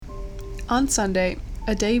On Sunday,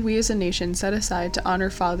 a day we as a nation set aside to honor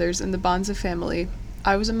fathers and the bonds of family,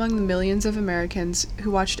 I was among the millions of Americans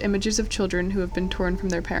who watched images of children who have been torn from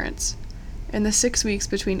their parents. In the 6 weeks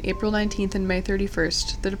between April 19th and May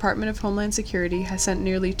 31st, the Department of Homeland Security has sent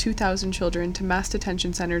nearly 2,000 children to mass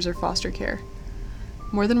detention centers or foster care.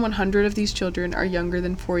 More than 100 of these children are younger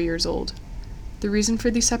than 4 years old. The reason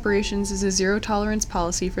for these separations is a zero-tolerance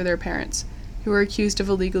policy for their parents, who are accused of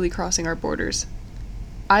illegally crossing our borders.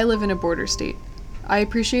 I live in a border state. I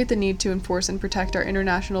appreciate the need to enforce and protect our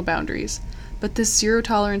international boundaries, but this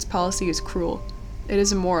zero-tolerance policy is cruel. It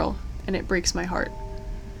is immoral, and it breaks my heart.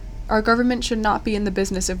 Our government should not be in the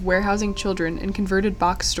business of warehousing children in converted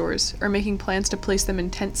box stores or making plans to place them in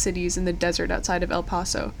tent cities in the desert outside of El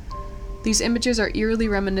Paso. These images are eerily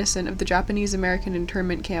reminiscent of the Japanese-American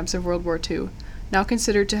internment camps of World War II, now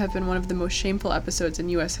considered to have been one of the most shameful episodes in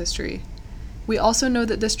U.S. history. We also know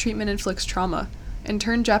that this treatment inflicts trauma.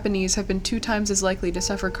 Interned Japanese have been 2 times as likely to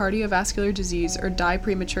suffer cardiovascular disease or die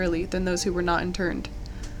prematurely than those who were not interned.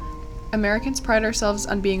 Americans pride ourselves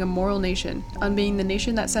on being a moral nation, on being the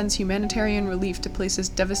nation that sends humanitarian relief to places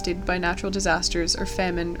devastated by natural disasters or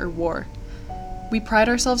famine or war. We pride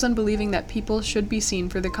ourselves on believing that people should be seen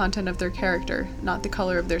for the content of their character, not the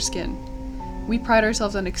color of their skin. We pride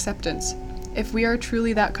ourselves on acceptance. If we are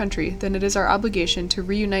truly that country, then it is our obligation to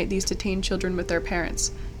reunite these detained children with their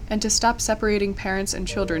parents, and to stop separating parents and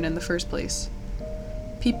children in the first place.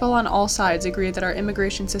 People on all sides agree that our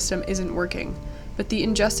immigration system isn't working, but the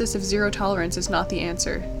injustice of zero tolerance is not the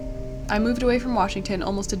answer. I moved away from Washington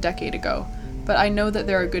almost a decade ago, but I know that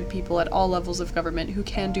there are good people at all levels of government who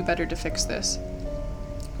can do better to fix this.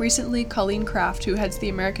 Recently, Colleen Kraft, who heads the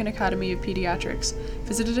American Academy of Pediatrics,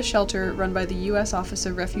 visited a shelter run by the U.S. Office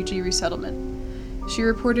of Refugee Resettlement. She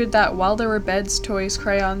reported that while there were beds, toys,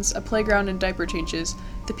 crayons, a playground, and diaper changes,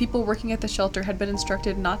 the people working at the shelter had been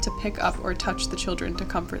instructed not to pick up or touch the children to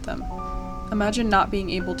comfort them. Imagine not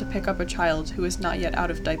being able to pick up a child who is not yet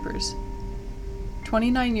out of diapers.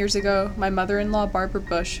 29 years ago, my mother-in-law Barbara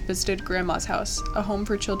Bush visited Grandma's house, a home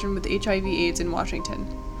for children with HIV/AIDS in Washington.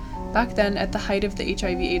 Back then, at the height of the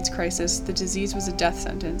HIV/AIDS crisis, the disease was a death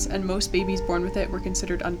sentence, and most babies born with it were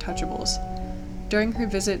considered untouchables. During her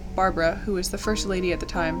visit, Barbara, who was the First Lady at the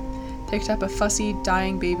time, picked up a fussy,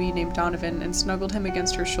 dying baby named Donovan and snuggled him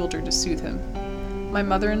against her shoulder to soothe him. My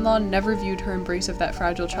mother-in-law never viewed her embrace of that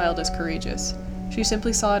fragile child as courageous. She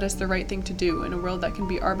simply saw it as the right thing to do in a world that can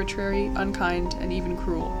be arbitrary, unkind, and even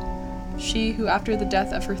cruel. She, who after the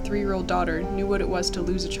death of her 3-year-old daughter knew what it was to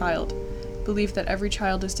lose a child, believed that every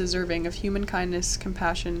child is deserving of human kindness,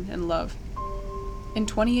 compassion, and love. In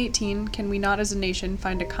 2018, can we not as a nation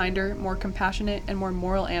find a kinder, more compassionate, and more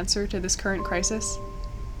moral answer to this current crisis?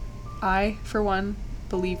 I, for one,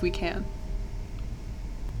 believe we can.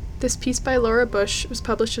 This piece by Laura Bush was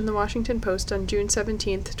published in the Washington Post on June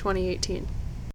 17, 2018.